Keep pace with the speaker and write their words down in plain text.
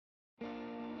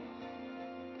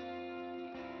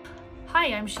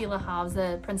Hi, I'm Sheila Hobbs,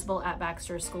 the principal at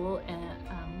Baxter School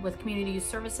with Community Youth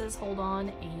Services, Hold On,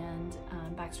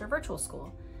 and Baxter Virtual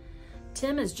School.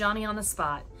 Tim is Johnny on the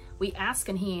spot. We ask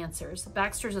and he answers.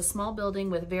 Baxter's a small building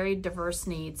with very diverse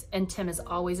needs, and Tim is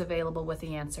always available with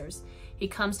the answers. He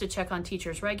comes to check on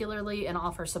teachers regularly and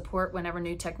offer support whenever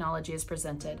new technology is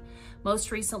presented.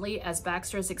 Most recently, as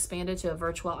Baxter has expanded to a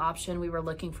virtual option, we were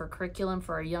looking for curriculum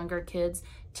for our younger kids.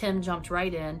 Tim jumped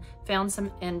right in, found some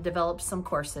and developed some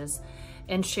courses,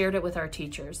 and shared it with our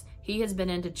teachers. He has been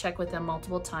in to check with them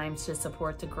multiple times to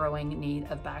support the growing need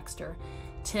of Baxter.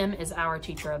 Tim is our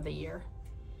Teacher of the Year.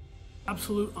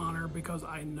 Absolute honor, because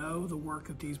I know the work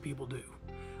that these people do.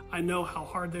 I know how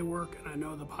hard they work, and I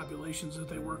know the populations that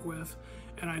they work with,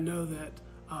 and I know that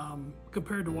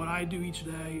compared to what I do each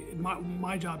day,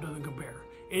 my job doesn't compare.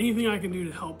 Anything I can do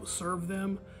to help serve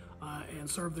them and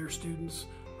serve their students,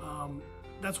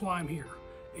 that's why I'm here.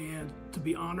 And to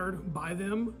be honored by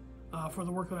them for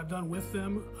the work that I've done with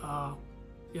them,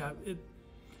 yeah, it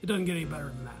doesn't get any better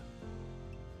than that.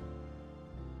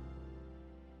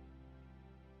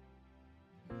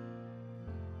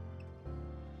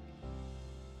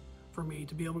 For me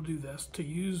to be able to do this, to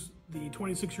use the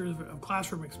 26 years of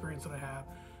classroom experience that I have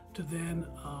to then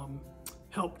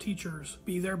help teachers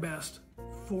be their best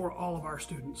for all of our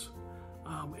students.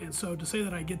 And so to say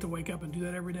that I get to wake up and do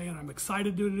that every day and I'm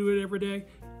excited to do it every day,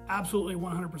 absolutely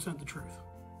 100% the truth.